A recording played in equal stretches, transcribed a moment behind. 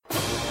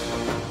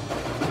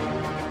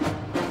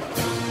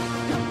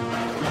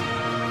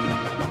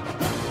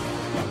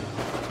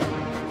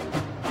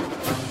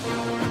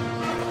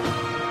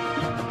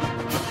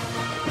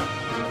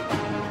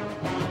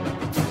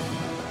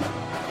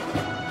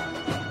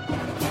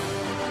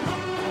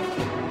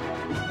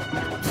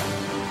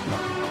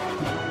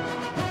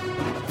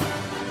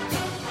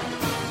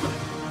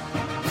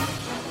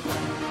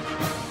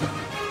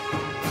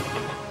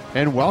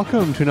And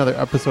welcome to another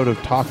episode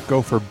of Talk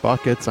Gopher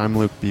Buckets. I'm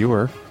Luke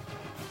Buer.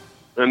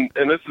 And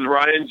this is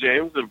Ryan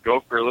James of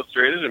Gopher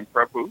Illustrated and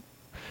Prepu.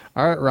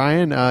 All right,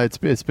 Ryan,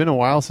 it's been a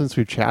while since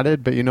we've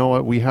chatted, but you know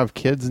what? We have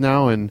kids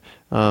now, and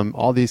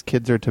all these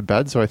kids are to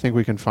bed, so I think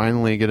we can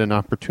finally get an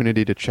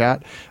opportunity to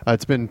chat.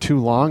 It's been too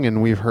long,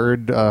 and we've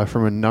heard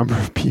from a number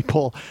of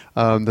people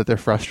that they're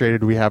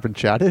frustrated we haven't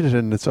chatted,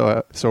 and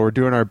so we're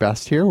doing our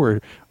best here.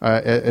 We're,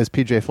 as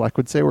PJ Fleck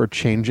would say, we're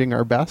changing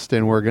our best,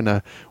 and we're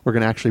gonna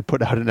actually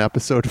put out an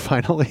episode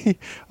finally.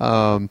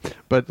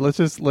 But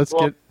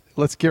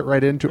let's get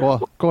right into.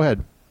 Well, go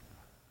ahead.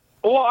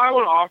 Well, I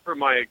want to offer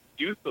my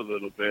excuse a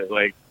little bit.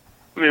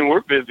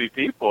 We're busy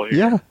people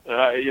here.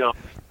 Yeah.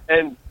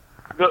 And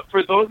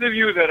for those of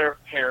you that are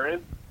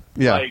parents,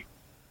 yeah,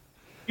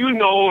 you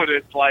know what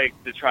it's like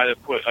to try to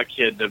put a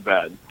kid to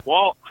bed.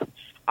 Well,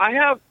 I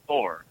have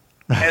 4,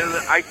 and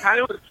I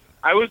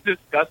was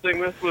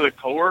discussing this with a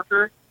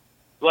coworker.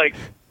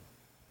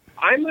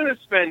 I'm going to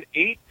spend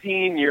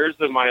 18 years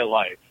of my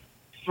life,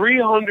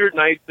 300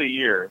 nights a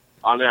year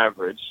on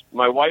average.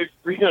 My wife,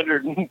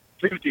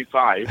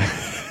 355.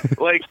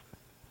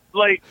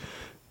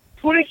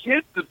 Putting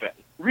kids to bed,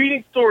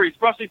 reading stories,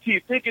 brushing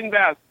teeth, taking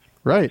baths,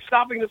 right,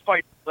 stopping the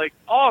fight.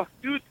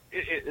 Dude,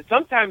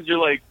 sometimes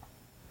you're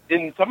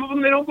and some of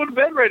them, they don't go to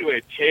bed right away.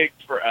 It takes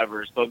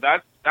forever. So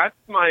that's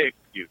my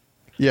excuse.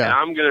 Yeah. And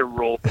I'm going to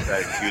roll with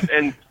that excuse.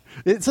 And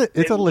it's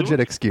a legit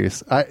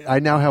excuse. I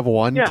now have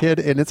one kid,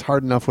 and it's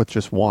hard enough with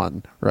just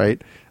one, right?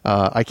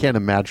 I can't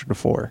imagine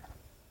 4.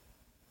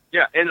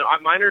 Yeah, and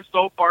mine are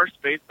so far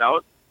spaced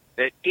out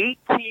that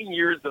 18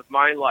 years of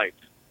my life,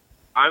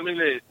 I'm going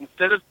to,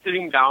 instead of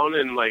sitting down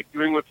and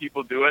doing what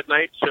people do at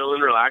night,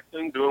 chilling,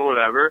 relaxing, doing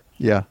whatever,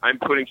 I'm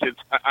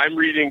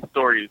reading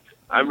stories.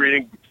 I'm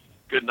reading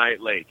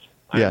Goodnight Lake.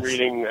 I'm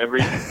reading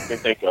everything I can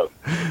think of.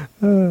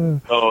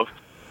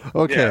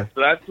 Okay. Yeah,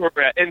 so that's where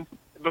we're at. And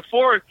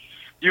before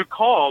you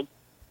called,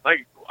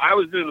 I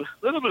was in a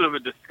little bit of a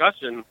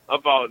discussion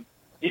about,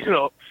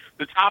 the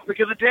topic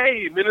of the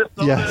day, Minnesota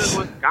and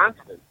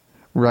Wisconsin.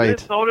 Right.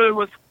 Minnesota and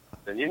Wisconsin,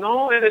 and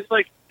it's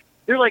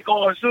they're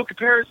there's no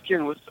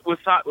comparison with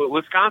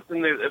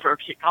Wisconsin for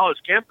college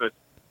campus.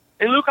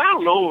 And Luke, I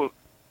don't know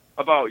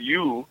about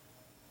you.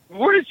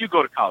 Where did you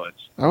go to college?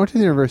 I went to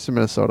the University of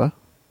Minnesota.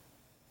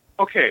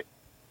 Okay.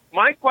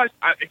 My question,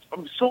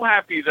 I'm so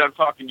happy that I'm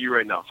talking to you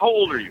right now. How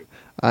old are you?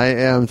 I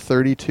am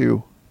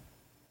 32.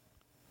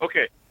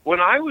 Okay.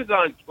 When I was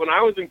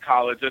in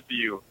college at the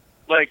U,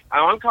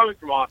 I'm coming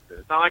from Austin.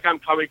 It's not like I'm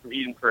coming from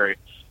Eden Prairie.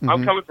 Mm-hmm.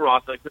 I'm coming from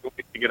Austin. I couldn't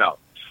wait to get out.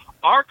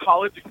 Our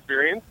college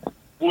experience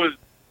was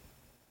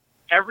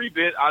every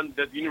bit on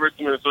the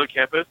University of Minnesota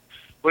campus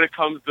when it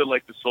comes to the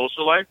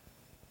social life.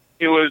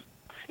 It was,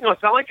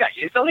 it's not like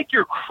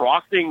you're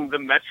crossing the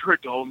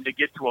Metrodome to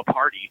get to a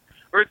party,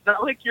 or it's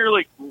not like you're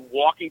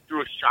walking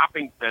through a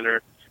shopping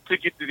center to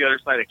get to the other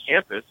side of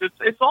campus.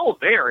 It's all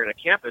there in a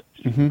campus,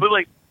 mm-hmm. but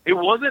it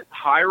wasn't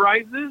high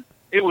rises.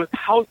 It was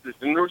houses,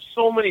 and there were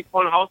so many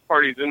fun house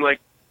parties, and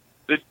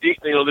the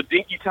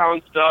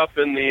Dinkytown stuff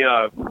and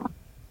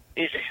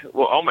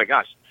oh my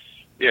gosh.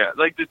 Yeah,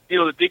 the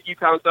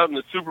Dinkytown stuff and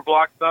the Super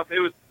Block stuff.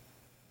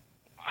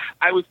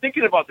 I was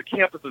thinking about the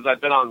campuses I've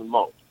been on the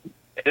most.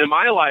 In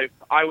my life,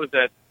 I was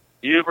at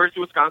University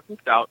of Wisconsin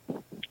Stout,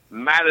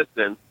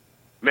 Madison,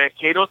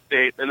 Mankato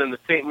State, and then the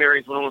St.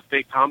 Mary's Winona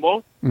State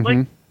combo.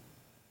 Mm-hmm.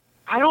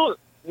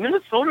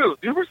 University of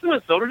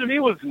Minnesota to me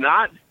was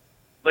not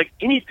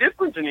any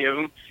different than any of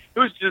them. It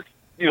was just,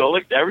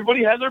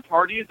 everybody had their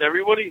parties.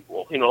 Everybody,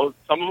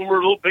 some of them were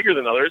a little bigger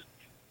than others.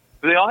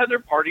 They all had their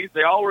parties.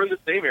 They all were in the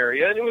same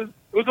area, and it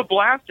was a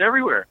blast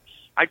everywhere.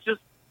 I just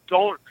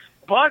don't.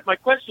 But my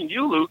question to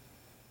you, Luke,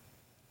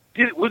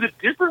 was it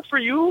different for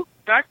you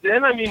back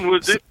then?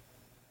 Was it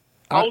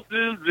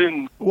houses and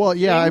things,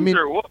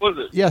 or what was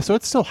it? Yeah, so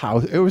it's still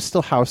It was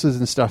still houses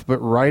and stuff. But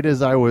right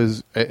as I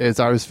was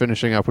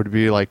finishing up, would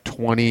be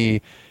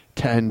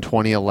 2010,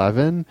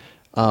 2011.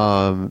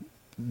 The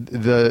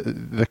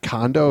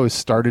condos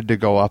started to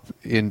go up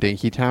in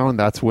Dinkytown.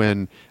 That's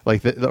when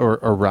or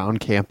around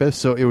campus.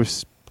 So it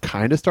was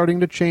kind of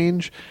starting to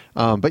change.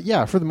 But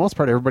yeah, for the most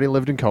part, everybody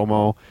lived in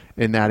Como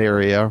in that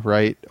area,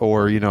 right?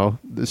 Or,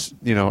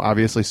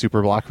 obviously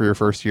Super Block for your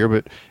first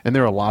year, and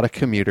there were a lot of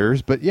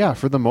commuters, but yeah,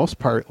 for the most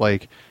part,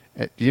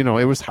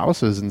 it was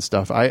houses and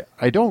stuff. I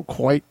don't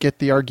quite get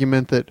the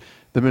argument that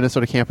the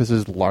Minnesota campus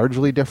is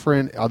largely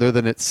different, other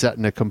than it's set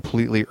in a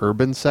completely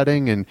urban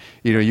setting, and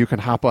you can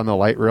hop on the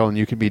light rail and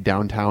you can be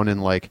downtown in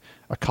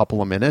a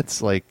couple of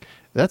minutes.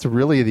 That's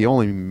really the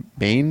only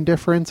main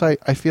difference. I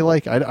feel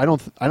like I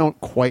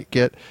don't quite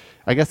get.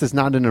 I guess it's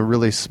not in a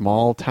really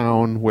small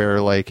town where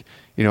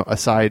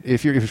aside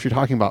if you're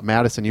talking about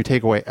Madison, you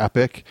take away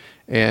Epic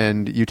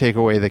and you take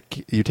away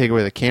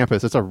the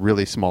campus. It's a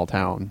really small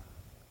town.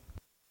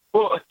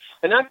 Well,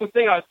 and that's the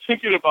thing I was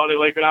thinking about it.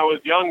 When I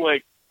was young,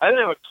 I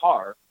didn't have a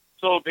car,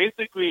 so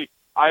basically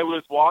I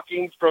was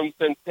walking from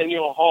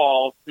Centennial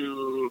Hall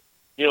to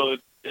the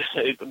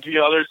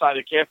other side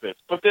of campus.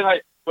 But then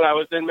when I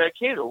was in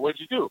Mankato, what'd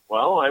you do?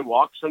 Well, I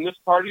walked from this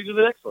party to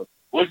the next one.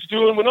 What'd you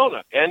do in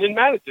Winona and in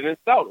Madison and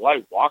South? Well,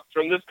 I walked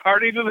from this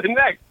party to the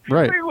next.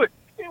 Right.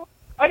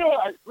 I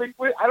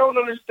don't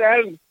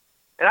understand.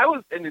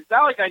 And it's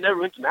not like I never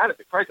went to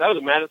Madison. Christ, I was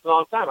in Madison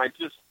all the time.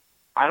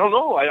 I don't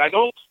know. I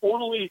don't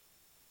totally.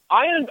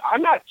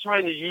 I'm not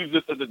trying to use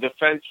this as a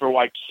defense for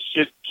why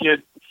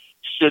kids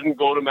shouldn't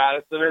go to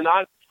Madison or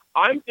not.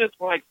 I'm just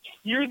like,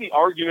 hear the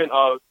argument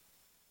of,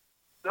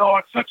 no,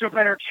 it's such a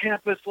better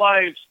campus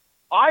life.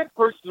 I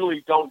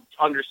personally don't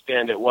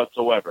understand it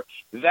whatsoever.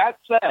 That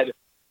said,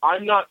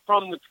 I'm not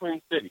from the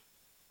Twin Cities.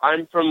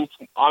 I'm from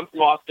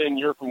Austin.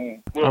 You're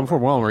from Wilmer. I'm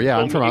from Wilmer. Yeah,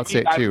 So I'm from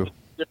outstate too.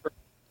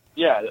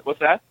 Yeah, what's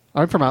that?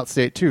 I'm from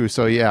outstate too.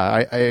 So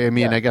yeah, I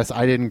mean, Yeah. I guess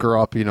I didn't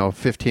grow up,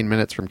 15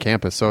 minutes from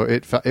campus. So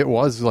it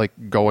was like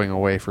going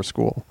away for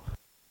school.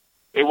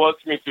 It was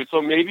for me too.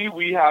 So maybe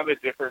we have a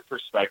different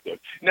perspective.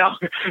 Now,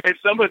 if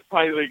someone's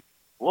probably like,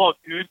 well,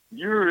 dude,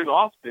 you're in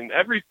Austin.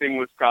 Everything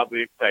was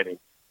probably exciting.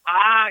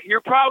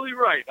 You're probably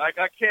right. Like,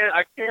 I can't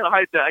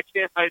hide that. I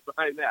can't hide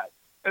behind that.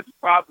 That's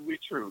probably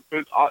true.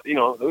 Because,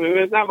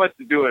 there's not much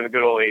to do in a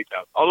good old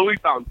A-Town. Although we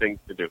found things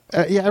to do.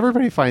 Yeah,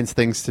 everybody finds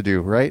things to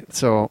do, right?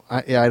 So,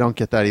 I don't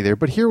get that either.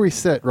 But here we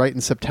sit, right, in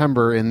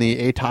September, and the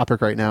A topic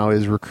right now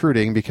is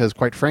recruiting because,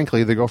 quite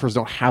frankly, the Gophers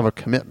don't have a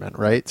commitment,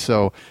 right?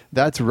 So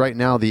that's right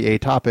now the A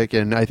topic,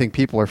 and I think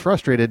people are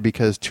frustrated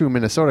because two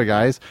Minnesota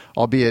guys,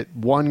 albeit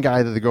one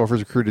guy that the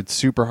Gophers recruited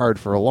super hard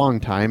for a long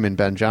time, and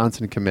Ben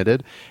Johnson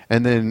committed,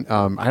 and then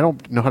I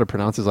don't know how to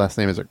pronounce his last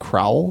name. Is it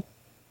Crowell?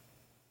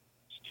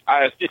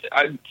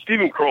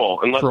 Stephen Kroll,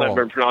 unless I've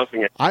been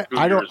pronouncing it.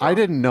 I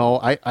didn't know.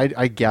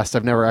 I guessed.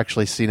 I've never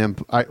actually seen him.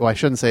 I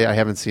shouldn't say I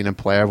haven't seen him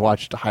play. I've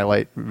watched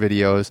highlight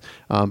videos,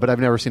 but I've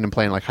never seen him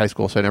play in like high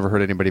school, so I never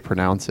heard anybody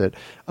pronounce it.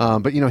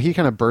 But he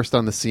kind of burst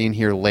on the scene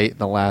here late in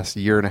the last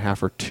year and a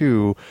half or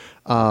two,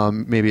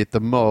 maybe at the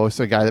most.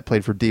 A guy that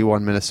played for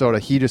D1 Minnesota.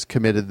 He just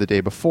committed the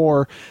day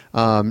before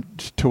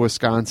to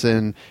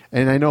Wisconsin,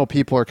 and I know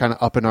people are kind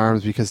of up in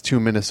arms because two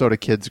Minnesota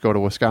kids go to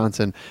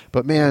Wisconsin.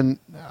 But man,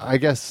 I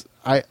guess.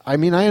 I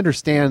mean, I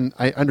understand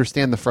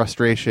the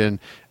frustration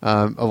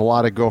of a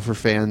lot of Gopher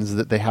fans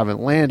that they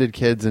haven't landed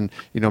kids, and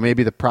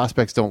maybe the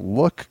prospects don't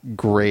look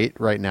great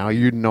right now.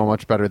 You know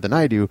much better than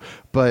I do,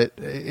 but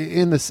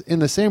in the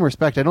same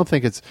respect, I don't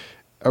think it's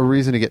a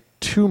reason to get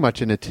too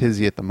much in a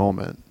tizzy at the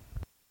moment.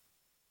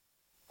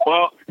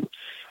 Well,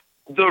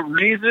 I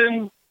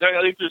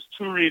think there's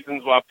two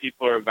reasons why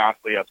people are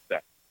vastly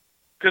upset.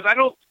 Because I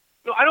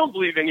don't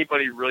believe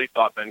anybody really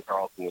thought Ben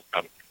Carlson was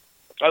coming.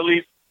 At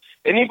least.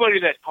 Anybody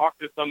that talked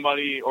to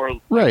somebody or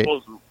right.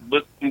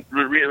 listened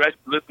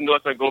to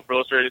us on Gopher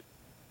Illustrated,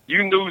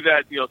 you knew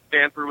that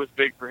Stanford was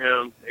big for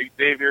him,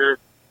 Xavier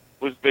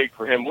was big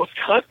for him.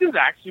 Wisconsin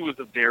actually was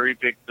a very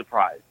big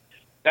surprise.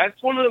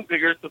 That's one of the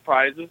bigger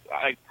surprises.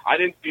 I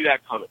didn't see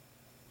that coming,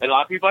 and a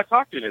lot of people I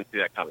talked to didn't see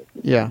that coming.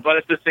 Yeah. But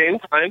at the same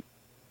time,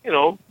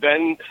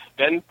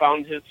 Ben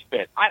found his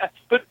fit.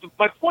 But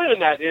my point on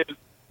that is.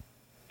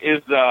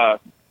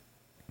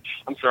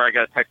 I'm sorry, I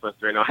got a text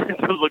message right now. I have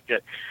to look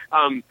at.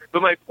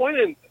 But my point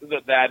in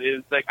that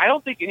is, like, I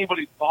don't think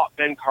anybody thought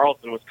Ben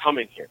Carlson was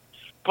coming here,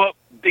 but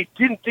they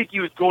didn't think he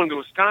was going to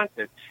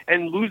Wisconsin.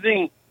 And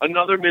losing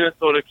another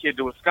Minnesota kid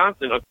to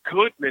Wisconsin, a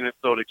good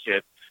Minnesota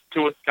kid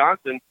to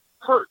Wisconsin,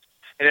 hurts,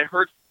 and it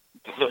hurts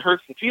the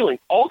feelings.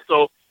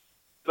 Also,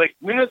 like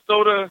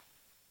Minnesota,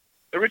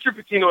 Richard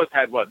Pitino has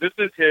had what? This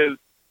is his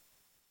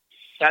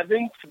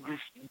seventh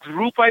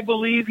group, I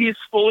believe. He's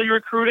fully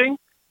recruiting.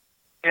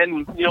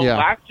 And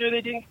last year they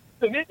didn't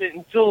commit it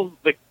until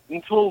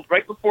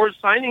right before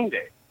signing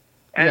day,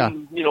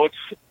 and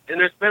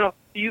there's been a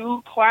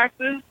few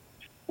classes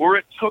where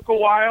it took a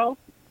while,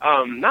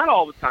 not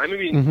all the time. I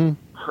mean,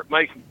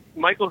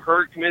 Michael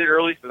Hurt committed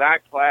early for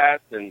that class,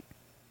 and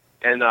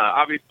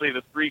obviously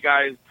the three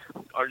guys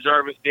are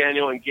Jarvis,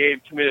 Daniel, and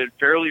Gabe committed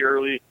fairly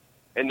early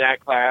in that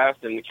class,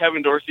 and the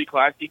Kevin Dorsey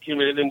class he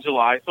committed in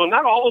July. So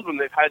not all of them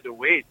they've had to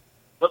wait.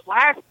 But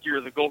last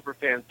year, the Gopher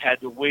fans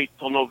had to wait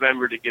till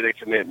November to get a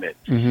commitment.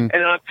 Mm-hmm.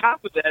 And on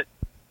top of that,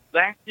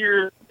 last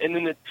year they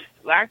were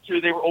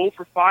 0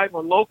 for 5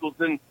 on locals.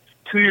 And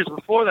 2 years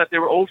before that, they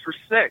were 0 for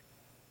 6.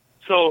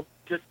 So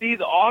to see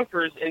the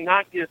offers and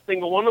not get a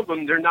single one of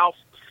them, they're now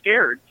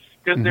scared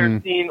because they're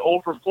seeing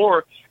 0 for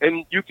 4.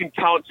 And you can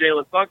count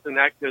Jalen Suggs in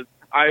that because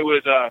I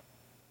would,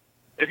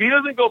 if he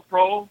doesn't go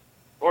pro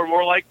or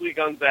more likely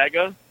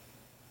Gonzaga,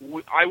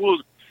 I will.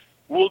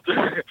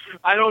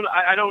 I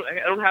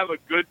don't have a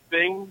good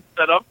thing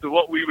set up to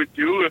what we would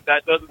do if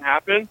that doesn't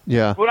happen.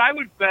 Yeah. But I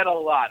would bet a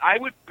lot. I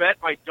would bet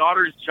my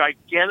daughter's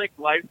gigantic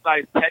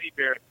life-size teddy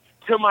bear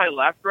to my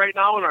left right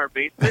now in our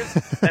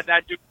basement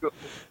that dude.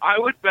 I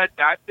would bet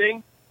that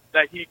thing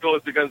that he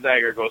goes to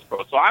Gonzaga or goes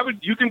pro. So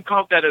you can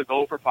count that as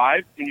 0 for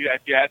 5.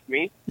 If you ask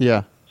me.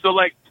 Yeah. So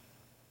like,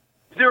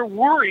 they're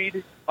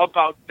worried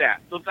about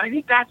that. So I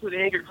think that's where the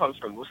anger comes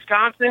from.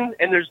 Wisconsin,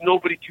 and there's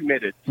nobody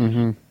committed.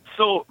 Mm-hmm.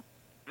 So.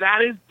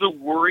 That is the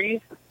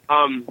worry.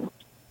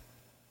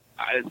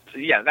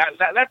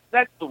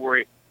 That's the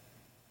worry.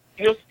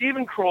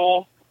 Stephen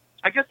Kroll,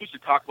 I guess we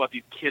should talk about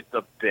these kids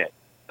a bit.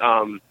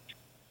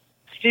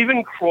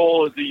 Stephen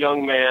Kroll is a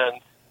young man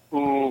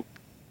who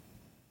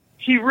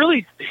he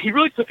really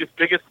took his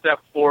biggest step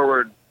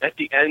forward at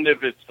the end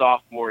of his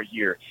sophomore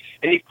year,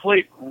 and he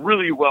played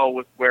really well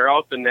with Wear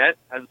Out the Net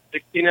as a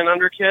 16 and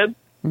under kid.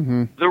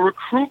 Mm-hmm. The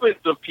recruitment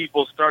of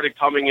people started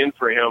coming in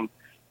for him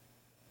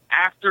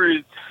after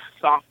his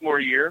sophomore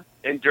year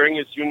and during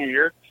his junior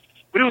year,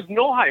 but it was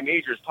no high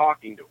majors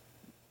talking to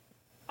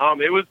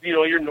him. It was,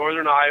 your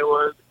Northern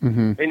Iowas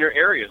Mm-hmm. and your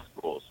area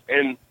schools.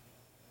 And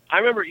I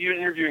remember even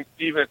interviewing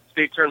Steve at the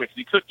state tournament,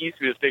 because he took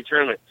Eastview to the state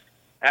tournament,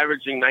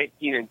 averaging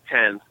 19 and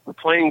 10,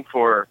 playing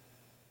for.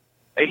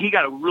 And he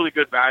got a really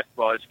good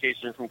basketball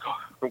education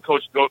from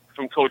Coach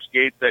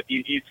Gates at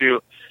Eastview,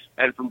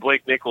 and from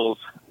Blake Nichols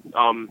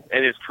and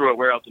his crew at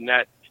Wear Out the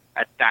Net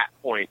at that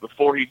point,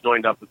 before he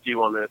joined up with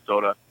T1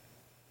 Minnesota.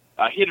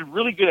 He had a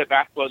really good at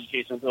basketball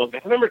education. So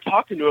I remember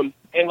talking to him,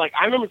 and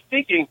I remember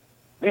thinking,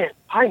 man,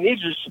 high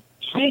majors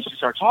need to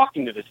start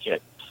talking to this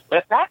kid. But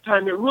at that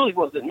time, there really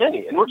wasn't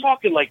many, and we're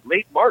talking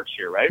late March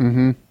here, right?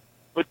 Mm-hmm.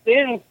 But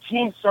then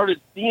teams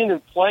started seeing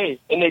him play,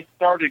 and they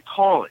started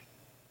calling.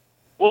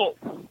 Well,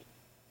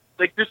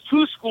 there's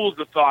two schools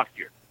of thought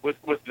here with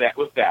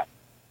that.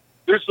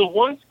 There's the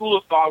one school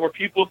of thought where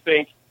people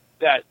think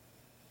that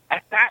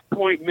at that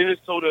point,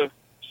 Minnesota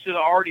should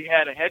have already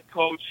had a head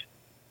coach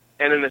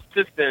and an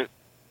assistant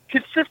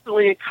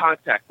consistently in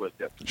contact with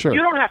him. Sure.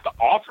 You don't have to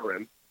offer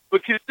him,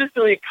 but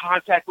consistently in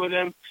contact with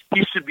him.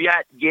 He should be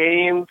at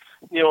games.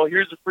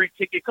 Here's a free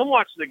ticket. Come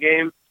watch the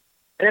game.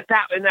 And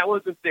that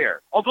wasn't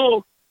there.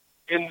 Although,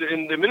 in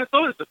the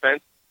Minnesota's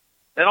defense,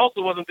 that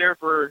also wasn't there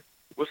for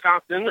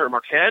Wisconsin or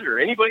Marquette or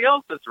anybody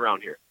else that's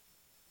around here.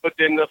 But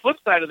then the flip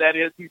side of that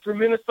is he's from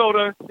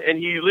Minnesota and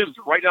he lives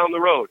right down the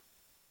road.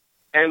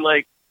 And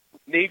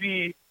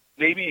maybe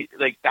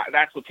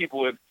that's what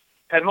people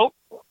had hoped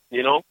for,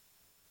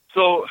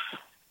 So,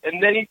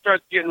 and then he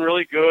starts getting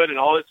really good and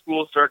all his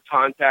schools start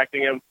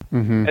contacting him.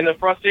 Mm-hmm. And the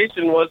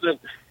frustration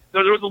wasn't,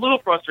 there was a little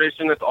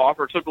frustration that the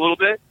offer took a little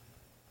bit,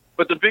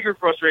 but the bigger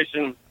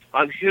frustration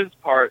on his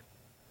part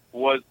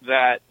was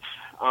that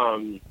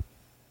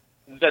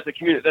that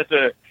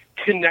the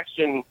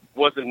connection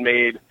wasn't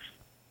made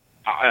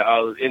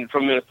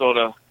from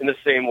Minnesota in the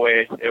same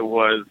way it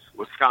was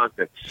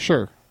Wisconsin.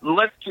 Sure.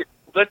 Let's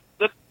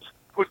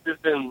put this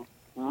in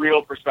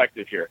real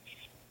perspective here.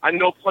 I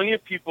know plenty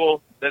of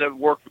people that have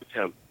worked with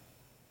him.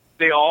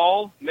 They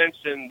all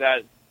mentioned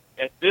that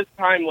at this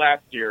time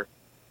last year,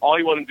 all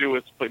he wanted to do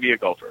was be a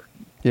Gopher.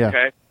 Yeah.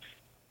 Okay.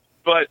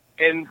 But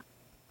and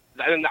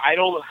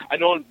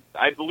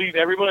I believe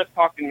everyone that's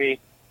talking to me,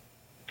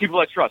 people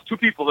I trust, two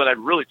people that I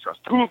really trust,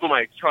 two of them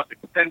I trust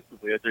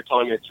extensively that they're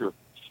telling me the truth.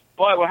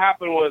 But what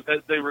happened was,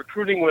 as the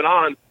recruiting went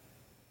on,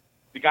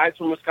 the guys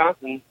from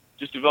Wisconsin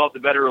just developed a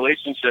better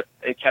relationship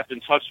and kept in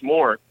touch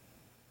more,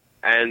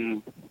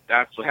 and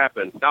that's what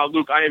happened. Now,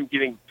 Luke, I am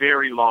getting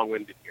very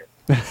long-winded here,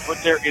 but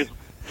there is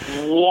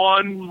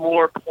one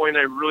more point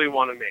I really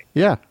want to make.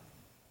 Yeah.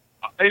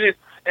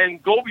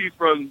 And Gobi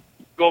from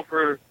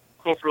Gopher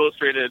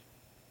Illustrated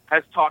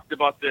has talked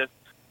about this,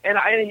 and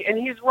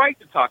he's right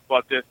to talk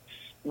about this.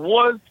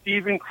 Was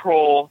Stephen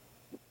Kroll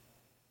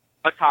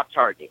a top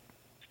target?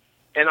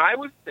 And I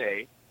would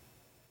say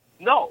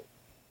no,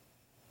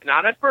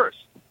 not at first,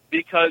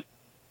 because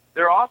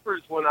their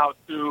offers went out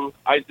to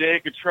Isaiah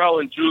Cottrell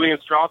and Julian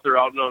Strother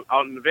out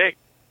in Vegas,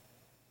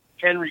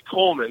 Henry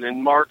Coleman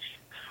and Mark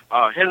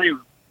Henry.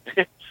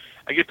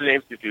 I get the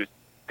names confused.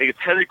 I think it's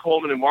Henry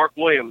Coleman and Mark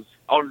Williams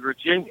out in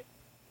Virginia.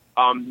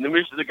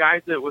 The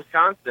guys at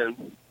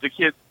Wisconsin, the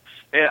kids,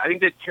 I think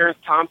they had Terrence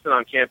Thompson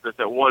on campus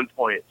at one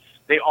point.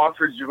 They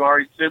offered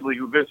Jamari Sibley,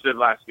 who visited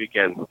last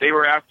weekend. They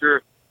were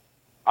after,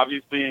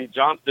 obviously,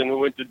 Johnson, who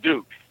went to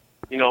Duke.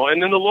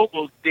 And then the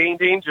locals, Dane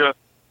Danger,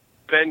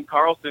 Ben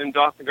Carlson, and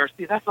Dawson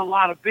Garcia. That's a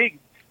lot of bigs.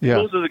 Yeah.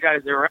 Those are the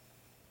guys they were after.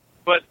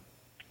 But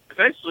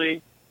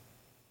eventually,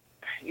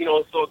 he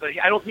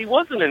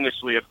wasn't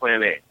initially a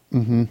plan A.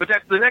 Mm-hmm. But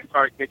that's the next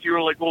argument. You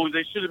were like, well,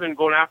 they should have been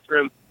going after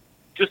him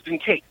just in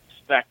case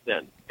back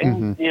then.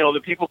 And, Mm-hmm.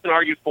 the people can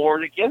argue for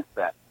and against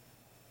that.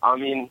 I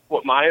mean,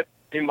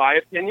 in my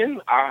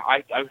opinion,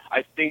 I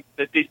think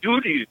that they do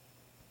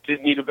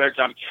need a better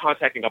job of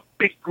contacting a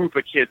big group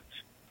of kids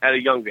at a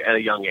young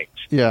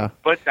age. Yeah.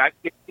 But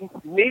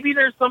maybe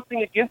there's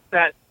something against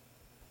that,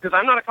 because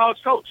I'm not a college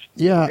coach.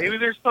 Yeah. Maybe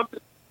there's something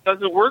that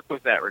doesn't work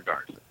with that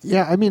regard.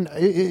 Yeah, I mean,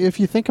 if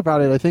you think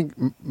about it, I think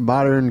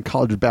modern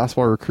college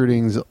basketball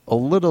recruiting is a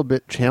little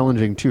bit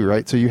challenging too,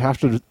 right? So you have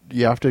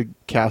to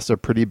cast a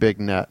pretty big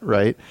net,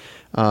 right?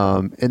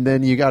 And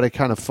then you got to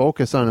kind of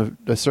focus on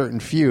a certain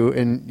few,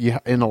 and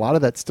a lot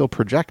of that's still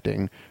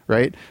projecting,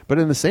 right? But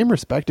in the same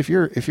respect, if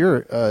you're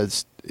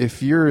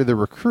the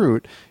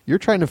recruit, you're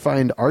trying to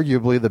find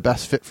arguably the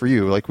best fit for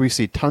you. Like we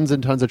see tons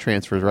and tons of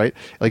transfers, right?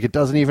 Like it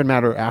doesn't even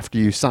matter after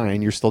you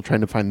sign, you're still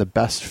trying to find the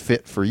best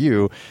fit for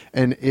you.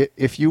 And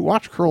if you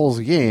watch Kroll's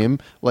game,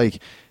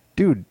 like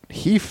dude,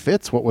 he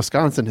fits what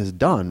Wisconsin has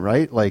done,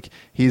 right? Like,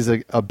 he's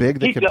a big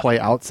that could play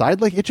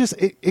outside. Like,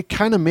 it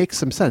kind of makes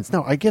some sense.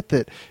 Now, I get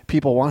that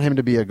people want him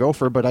to be a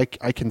Gopher, but I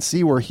can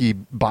see where he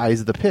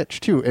buys the pitch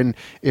too. And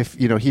if,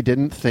 he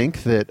didn't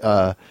think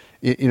that,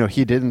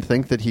 he didn't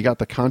think that he got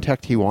the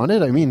contact he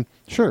wanted, I mean,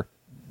 sure.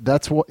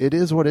 That's what it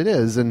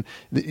is, and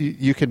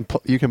you can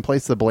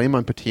place the blame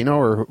on Patino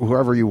or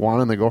whoever you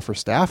want on the Gopher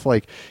staff.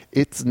 Like,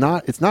 it's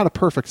not a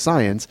perfect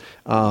science.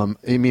 I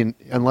mean,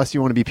 unless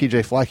you want to be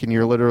PJ Fleck and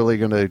you're literally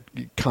going to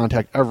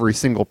contact every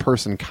single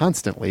person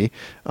constantly.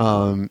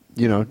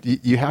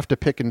 You have to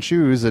pick and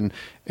choose, and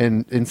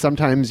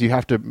sometimes you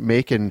have to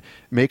make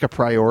a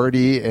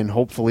priority, and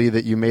hopefully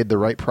that you made the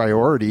right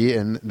priority,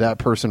 and that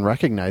person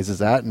recognizes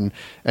that, and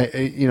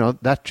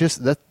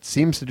that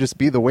seems to just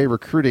be the way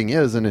recruiting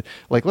is. And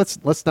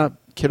let's not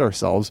kid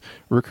ourselves.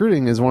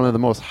 Recruiting is one of the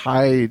most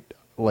high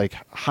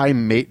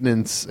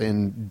maintenance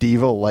and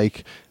diva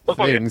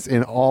things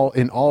in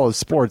all of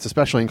sports,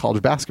 especially in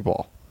college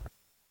basketball.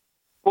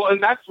 Well,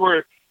 and that's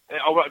where,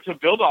 to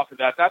build off of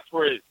that, that's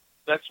where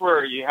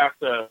you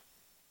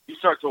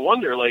start to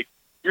wonder, like,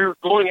 you're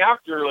going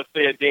after, let's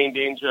say, a Dane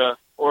Danger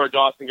or a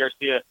Dawson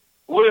Garcia.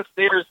 What if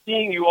they're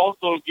seeing you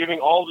also giving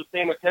all the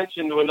same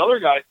attention to another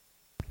guy?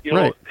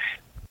 Right.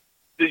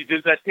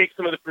 Does that take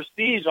some of the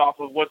prestige off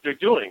of what they're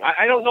doing?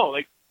 I don't know.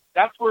 Like,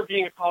 that's where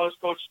being a college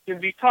coach can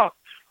be tough.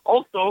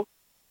 Also,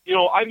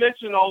 I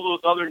mentioned all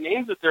those other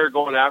names that they're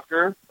going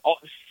after.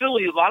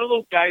 Silly, a lot of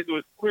those guys, it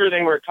was clear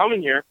they weren't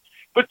coming here.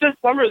 But this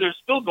summer, they're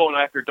still going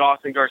after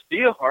Dawson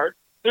Garcia hard.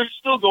 They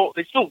still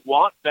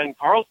want Ben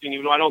Carlson,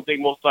 even though I don't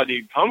think most of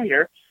them come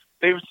here.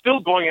 They were still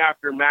going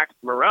after Max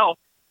Morrell.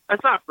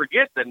 Let's not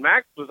forget that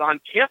Max was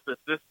on campus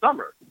this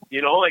summer.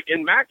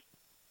 And Max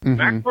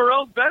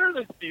Morrell's better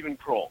than Stephen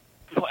Kroll.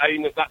 I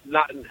mean, it's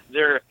not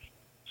they're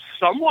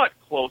somewhat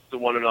close to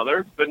one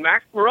another, but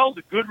Max Morrell's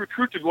a good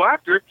recruit to go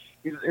after.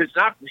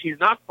 He's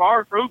not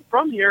far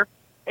from here,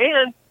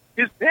 and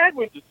his dad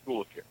went to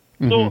school here,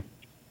 so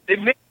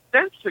it makes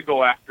sense to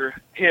go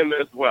after him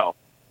as well.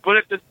 But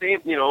at the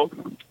same,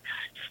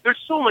 there's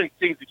so many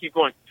things to keep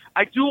going.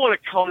 I do want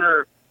to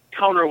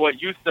counter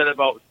what you said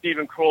about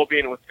Stephen Kroll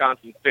being a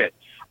Wisconsin fit.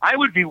 I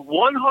would be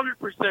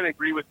 100%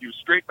 agree with you,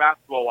 straight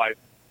basketball-wise,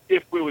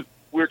 if we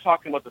were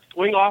talking about the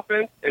swing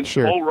offense and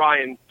Bo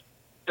Ryan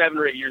 7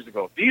 or 8 years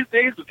ago. These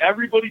days, with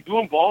everybody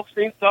doing ball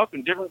screen stuff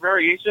and different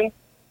variations,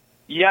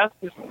 yes,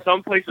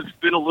 some places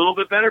fit a little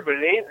bit better, but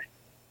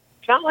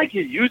it's not like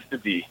it used to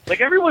be.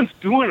 Like, everyone's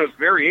doing a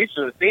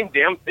variation of the same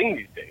damn thing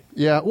these days.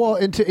 Yeah, well,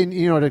 and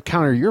to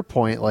counter your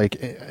point, like,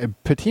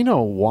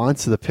 Patino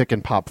wants the pick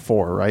and pop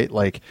four, right?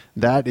 Like,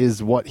 that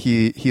is what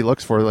he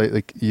looks for.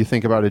 Like you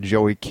think about a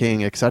Joey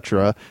King,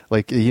 etc.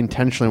 Like, he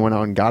intentionally went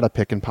out and got a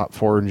pick and pop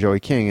four in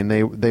Joey King, and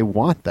they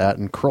want that,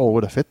 and Kroll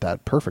would have fit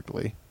that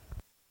perfectly.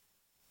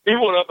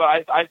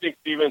 I think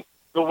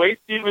the way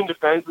Steven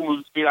defends and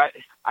moves speed,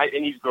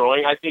 and he's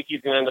growing, I think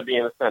he's going to end up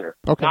being a center.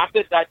 Okay. Not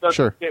that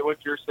doesn't fit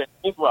what you're saying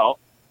as well.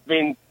 I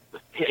mean,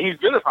 he's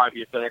going to probably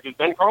be a center because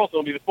Ben Carlson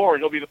will be the 4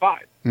 and he'll be the 5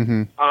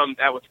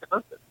 at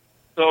Wisconsin.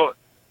 So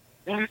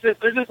there's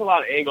just a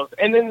lot of angles.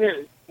 And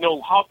then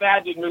how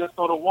bad did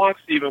Minnesota want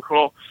Stephen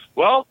Kroll?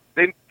 Well,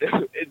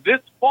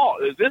 this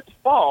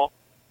fall,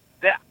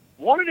 they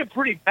wanted it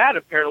pretty bad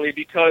apparently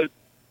because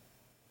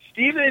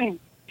Stephen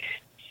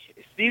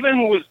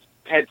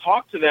had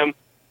talked to them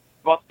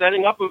about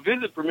setting up a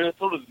visit for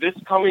Minnesota this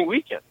coming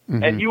weekend.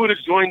 And he would have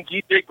joined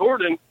DJ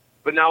Gordon,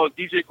 but now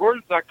DJ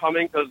Gordon's not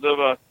coming because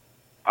of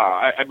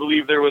I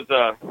believe there was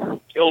a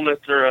illness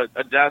or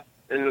a death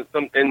in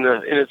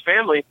his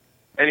family,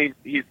 and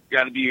he's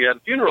got to be at a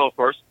funeral, of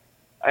course.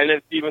 And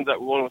then Steven's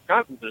at one of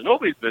Wisconsin, so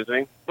nobody's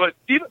visiting. But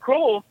Stephen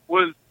Kroll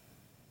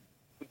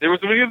there was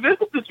going to be a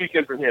visit this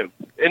weekend from him.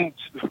 And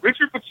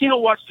Richard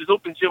Pitino watched his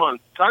open gym on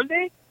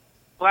Sunday,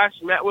 /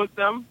 met with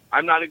them.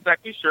 I'm not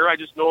exactly sure. I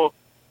just know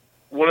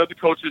one of the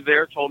coaches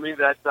there told me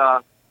that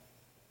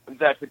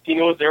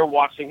Pitino was there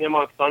watching him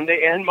on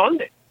Sunday and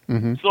Monday.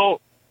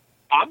 So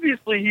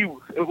obviously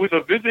with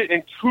a visit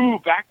and 2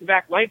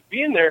 back-to-back nights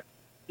being there,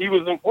 he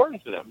was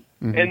important to them.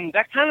 And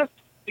that kind of,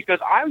 because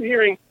I'm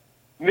hearing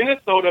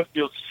Minnesota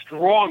feels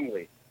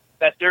strongly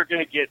that they're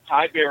going to get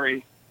Ty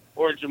Berry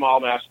or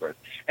Jamal Mashburn.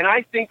 And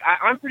I think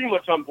I'm pretty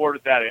much on board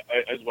with that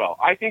as well.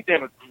 I think they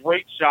have a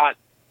great shot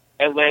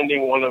at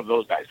landing one of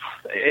those guys.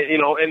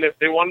 And if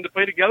they wanted to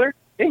play together,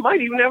 they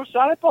might even have a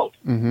shot at both.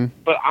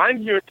 But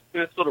I'm hearing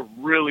Minnesota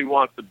really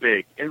wants the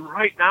big. And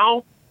right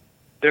now,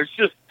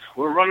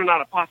 we're running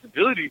out of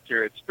possibilities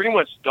here. It's pretty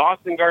much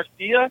Dawson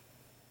Garcia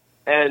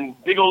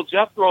and big old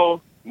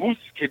Jethro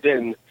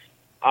Muskidin.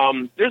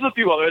 There's a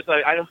few others.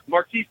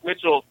 Marquise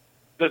Mitchell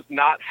does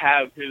not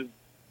have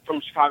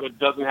from Chicago,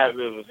 doesn't have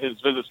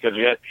his visit schedule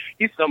yet.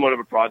 He's somewhat of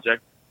a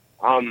project.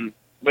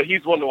 But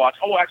he's one to watch.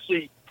 Oh,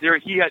 actually,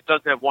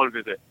 does have one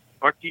visit.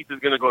 Marquise is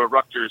going to go to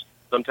Rutgers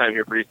sometime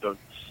here pretty soon.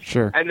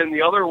 Sure. And then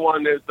the other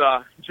one is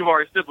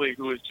Javari Sibley,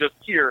 who is just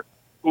here,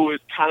 who is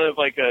kind of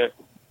like a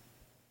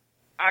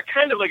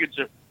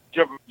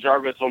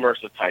Jarvis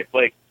Omersa type,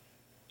 like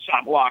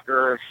shot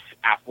blocker,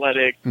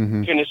 athletic,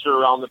 finisher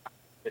around the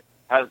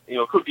has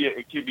could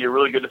be a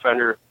really good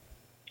defender,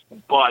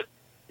 but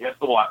he has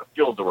a lot of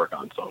skills to work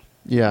on. So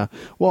yeah,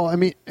 well, I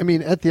mean,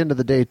 at the end of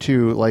the day,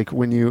 too, like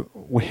when you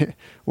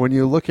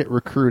look at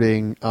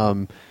recruiting,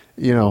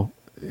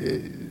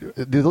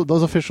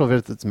 those official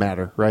visits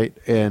matter, right?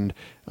 And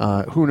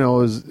who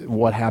knows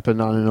what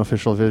happened on an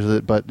official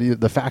visit, but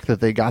the fact that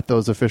they got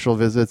those official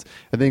visits,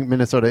 I think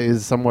Minnesota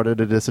is somewhat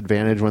at a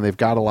disadvantage when they've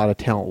got a lot of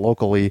talent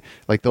locally.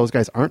 Like those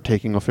guys aren't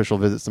taking official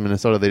visits to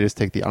Minnesota; they just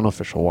take the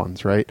unofficial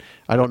ones, right?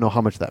 I don't know how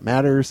much that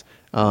matters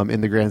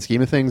in the grand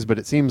scheme of things, but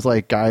it seems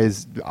like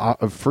guys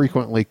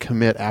frequently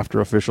commit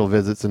after official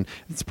visits, and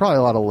it's probably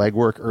a lot of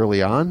legwork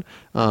early on.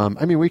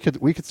 I mean, we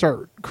could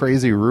start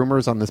crazy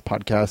rumors on this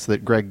podcast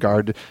that Greg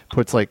Gard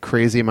puts like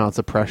crazy amounts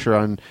of pressure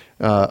on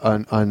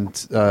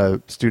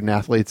student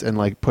athletes and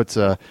like puts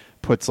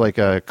like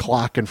a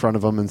clock in front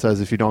of them and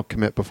says if you don't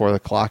commit before the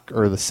clock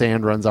or the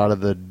sand runs out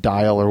of the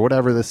dial or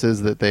whatever this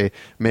is that they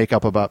make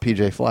up about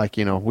PJ Fleck,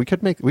 we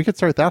could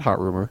start that hot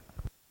rumor.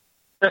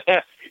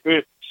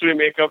 Should we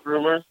make up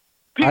rumors?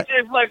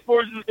 PJ Fleck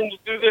forces him to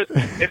do this.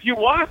 If you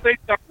want to say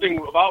something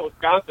about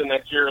Wisconsin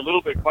that you're a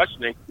little bit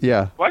questioning,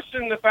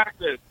 question the fact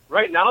that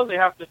right now they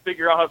have to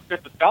figure out how to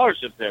fit the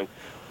scholarships in,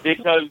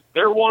 because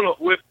they're one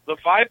with the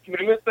 5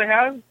 commitments they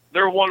have.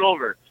 They're one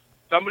over.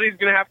 Somebody's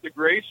going to have to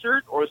gray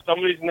shirt or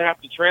somebody's going to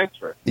have to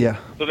transfer. Yeah.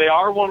 So they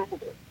are one over.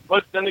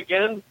 But then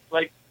again,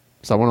 like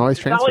someone always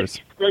transfers.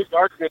 Not like Greg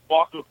Gard can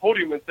walk to the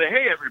podium and say,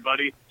 "Hey,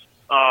 everybody,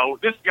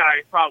 this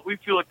guy we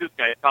feel like this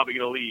guy is probably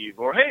going to leave,"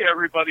 or "Hey,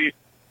 everybody,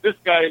 this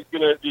guy is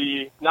going to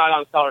be not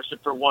on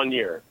scholarship for 1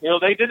 year."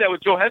 They did that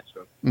with Joe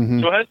Hedstrom.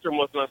 Joe Hedstrom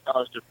wasn't on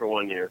scholarship for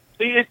 1 year.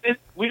 See,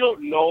 we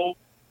don't know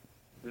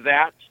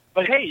that,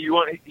 but hey,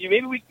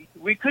 maybe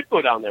we could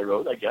go down that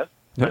road, I guess.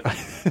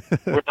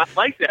 We're not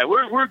like that.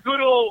 We're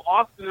good old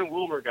Austin and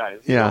Wilmer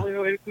guys. Yeah,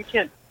 we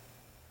can't.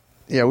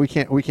 Yeah, we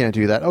can't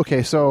do that.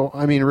 Okay, so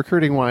I mean,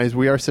 recruiting wise,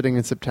 we are sitting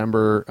in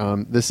September.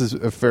 This is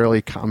a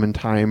fairly common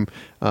time.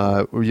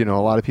 A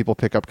lot of people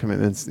pick up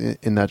commitments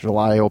in that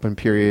July open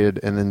period,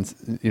 and then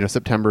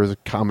September is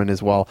common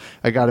as well.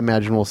 I got to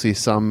imagine we'll see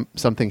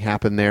something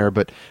happen there,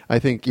 but I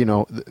think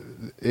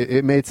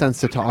it made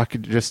sense to talk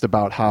just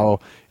about how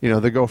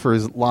the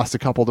Gophers lost a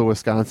couple to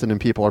Wisconsin,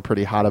 and people are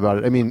pretty hot about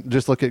it. I mean,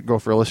 just look at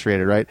Gopher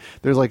Illustrated, right?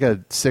 There's like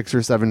a 6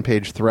 or 7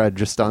 page thread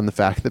just on the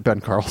fact that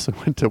Ben Carlson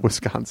went to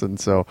Wisconsin.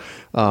 So.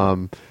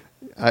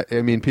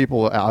 I mean,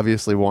 people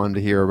obviously wanted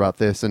to hear about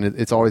this, and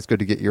it's always good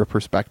to get your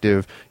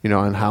perspective,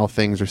 on how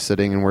things are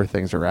sitting and where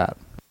things are at.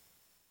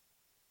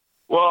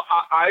 Well,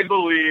 I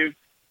believe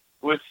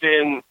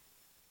within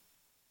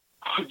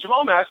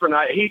Jamal Mashburn,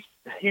 I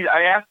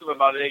asked him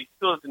about it. He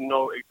still doesn't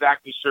know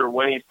exactly sure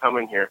when he's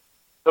coming here.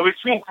 So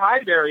between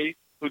Ty Berry,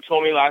 who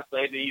told me last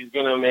night that he's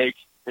going to make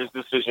his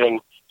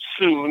decision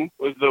soon,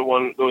 was the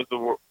one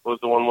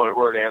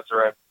word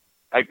answer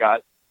I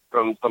got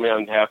from somebody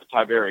on behalf of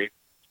Ty Berry.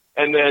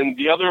 And then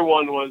the other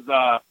one was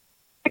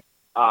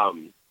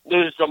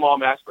this is Jamal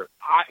Mashburn.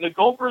 The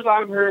Gophers,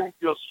 I'm hearing,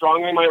 feel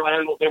strongly in my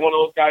land. They're one of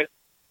those guys.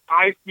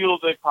 I feel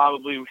they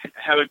probably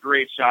have a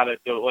great shot at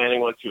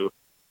landing one too.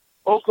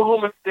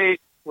 Oklahoma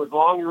State was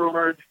long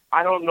rumored.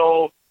 I don't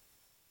know.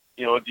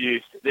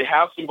 They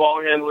have some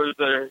ball handlers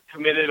that are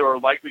committed or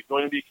likely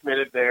going to be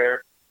committed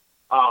there.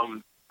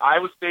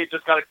 Iowa State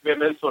just got a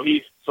commitment,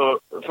 so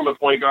from a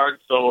point guard.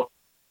 So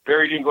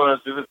Barry didn't go on a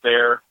visit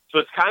there. So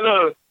it kind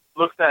of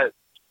looks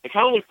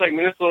like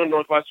Minnesota,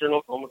 Northwestern,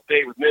 Oklahoma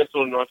State, with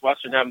Minnesota and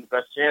Northwestern having the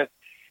best chance.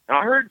 And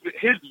I heard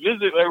his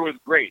visit there was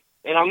great.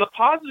 And on the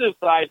positive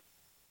side,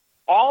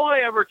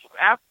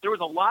 there was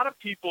a lot of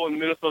people in the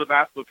Minnesota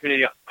basketball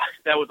community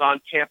that was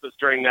on campus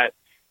during that.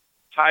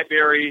 Ty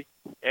Berry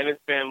and his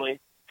family,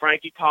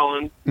 Frankie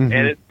Collins and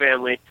his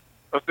family,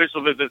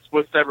 official visits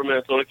with several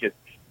Minnesota kids.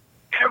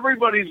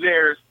 Everybody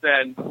there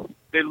said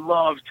they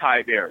loved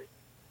Ty Berry.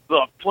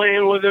 Loved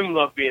playing with him,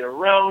 loved being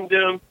around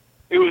him.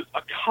 It was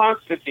a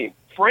constant team.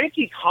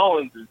 Frankie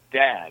Collins'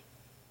 dad,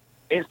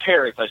 his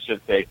parents, I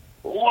should say,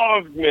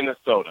 loved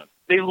Minnesota.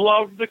 They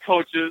loved the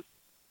coaches.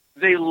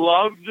 They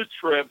loved the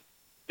trip.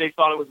 They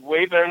thought it was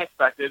way better than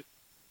expected.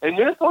 And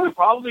Minnesota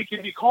probably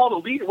can be called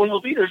one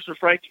of the leaders for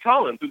Frankie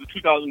Collins through the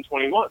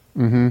 2021.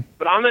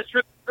 But on that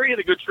trip, he had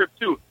a good trip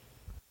too.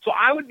 So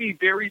I would be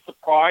very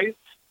surprised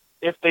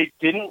if they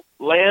didn't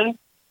land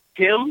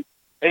him,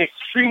 and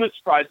extremely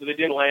surprised if they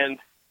didn't land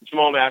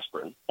Jamal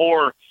Mashburn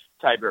or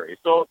Ty Berry.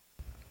 So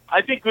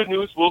I think good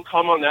news will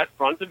come on that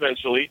front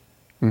eventually.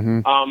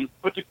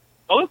 But the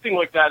other thing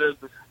like that is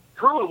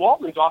Kerwin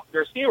Walton and Dawson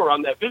Garcia were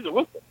on that visit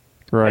with them.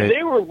 Right. And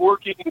they were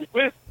working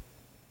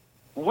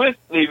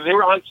they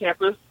were on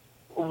campus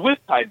with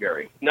Ty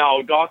Berry.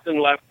 Now, Dawson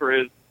left for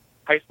his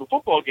high school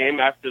football game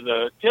after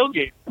the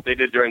tailgate they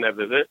did during that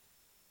visit.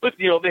 But,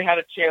 they had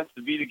a chance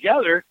to be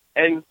together,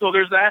 and so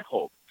there's that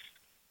hope.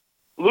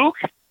 Luke,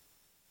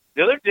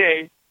 the other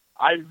day,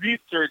 I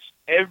researched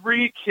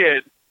every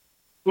kid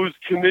who's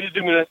committed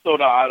to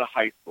Minnesota out of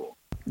high school.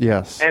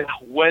 Yes. And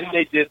when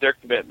they did their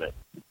commitment.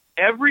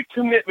 Every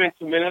commitment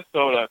to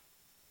Minnesota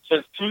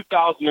since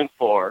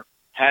 2004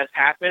 has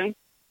happened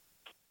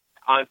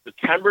on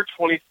September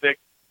 26th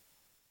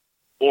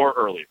or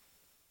earlier.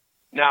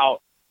 Now,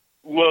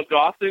 will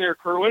Dawson or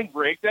Kerwin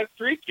break that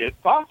streak? It's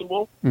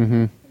possible.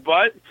 Mm-hmm.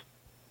 But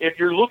if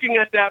you're looking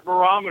at that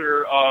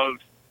barometer of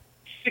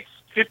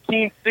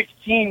 15,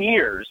 16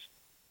 years,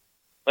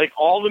 like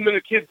all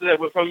the kids that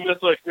were from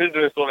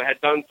Minnesota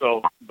had done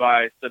so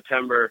by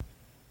September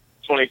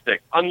 26th,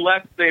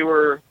 unless they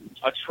were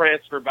a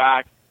transfer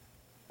back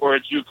or a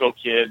JUCO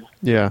kid,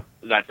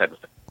 that type of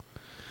thing.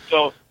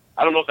 So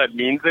I don't know if that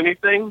means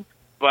anything,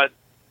 but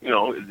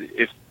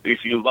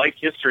if you like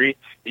history,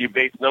 you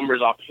base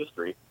numbers off of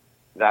history.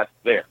 That's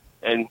there.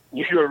 And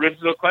your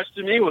original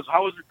question to me was,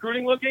 how is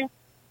recruiting looking?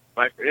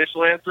 My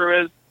initial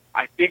answer is,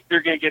 I think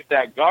they're going to get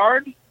that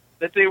guard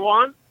that they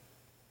want.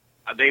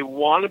 They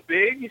want a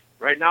big.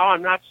 Right now,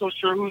 I'm not so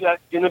sure who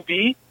that's going to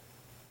be.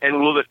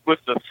 And with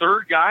the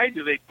third guy,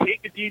 do they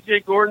take a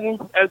DJ Gordon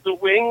as the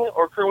wing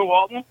or Kerwin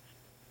Walton?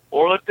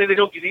 Or let's say they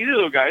don't get either of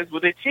those guys,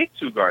 would they take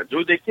two guards? Or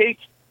would they take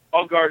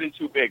a guard and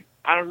two bigs?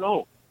 I don't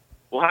know.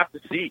 We'll have to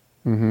see.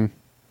 Mm-hmm.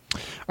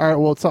 All right.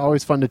 Well, it's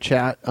always fun to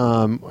chat.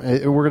 We're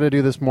going to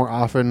do this more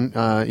often.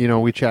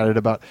 We chatted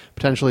about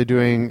potentially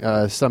doing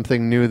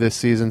something new this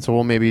season, so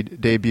we'll maybe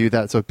debut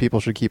that. So people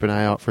should keep an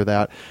eye out for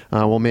that.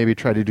 We'll maybe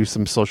try to do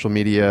some social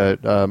media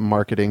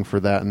marketing for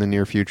that in the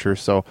near future.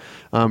 So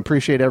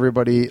appreciate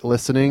everybody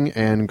listening,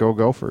 and go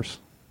Gophers.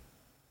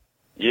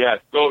 Yeah.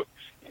 So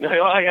I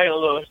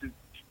don't know.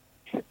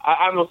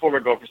 I'm a former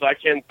Gopher, so I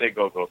can say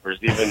go Gophers,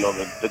 even though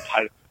the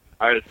title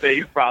I would say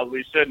you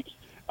probably shouldn't.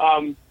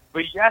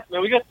 But yes,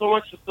 man, we got so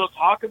much to still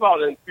talk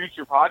about in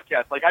future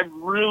podcasts. Like, I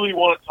really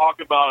want to talk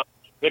about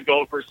the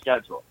Gopher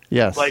schedule.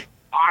 Yes. Like,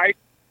 I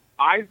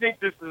think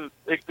this is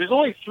there's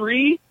only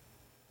 3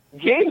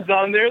 games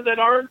on there that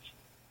aren't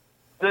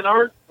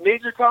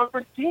major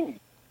conference teams.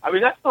 I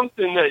mean, that's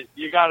something that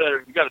you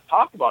gotta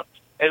talk about.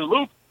 And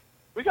Luke,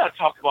 we gotta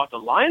talk about the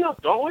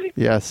lineup, don't we?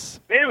 Yes.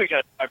 Man, we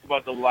gotta talk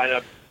about the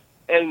lineup.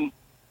 And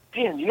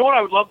man, you know what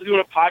I would love to do in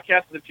a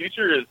podcast in the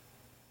future is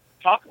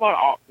talk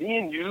about me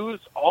and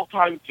you's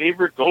all-time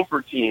favorite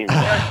Gopher team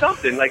or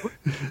something. Like,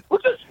 we're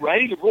just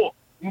ready to roll.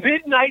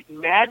 Midnight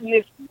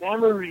Madness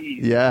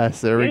memories.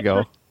 Yes, there we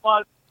go.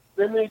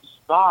 Vintage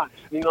thoughts,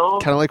 Kind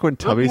of like when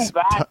Tubby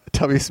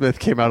Smith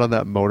came out on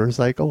that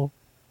motorcycle.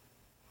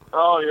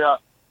 Oh,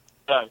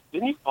 yeah.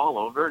 Didn't he fall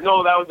over?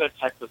 No, that was at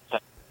Texas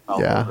Tech.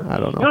 Yeah, I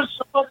don't know. There's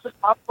so much to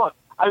talk about.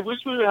 I wish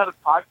we would have had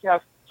a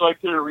podcast so I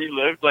could have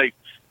relived,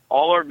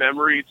 all our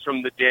memories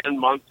from the Dan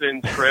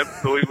Munson trip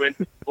that we went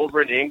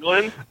over in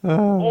England.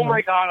 Oh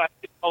my God, I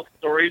could tell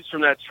stories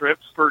from that trip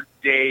for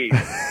days.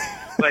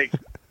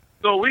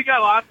 So we got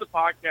lots of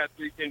podcasts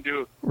we can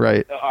do.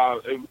 Right.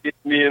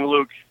 Me and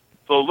Luke.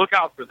 So look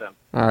out for them.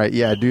 All right.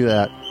 Yeah, do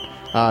that.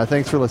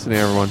 Thanks for listening,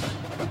 everyone.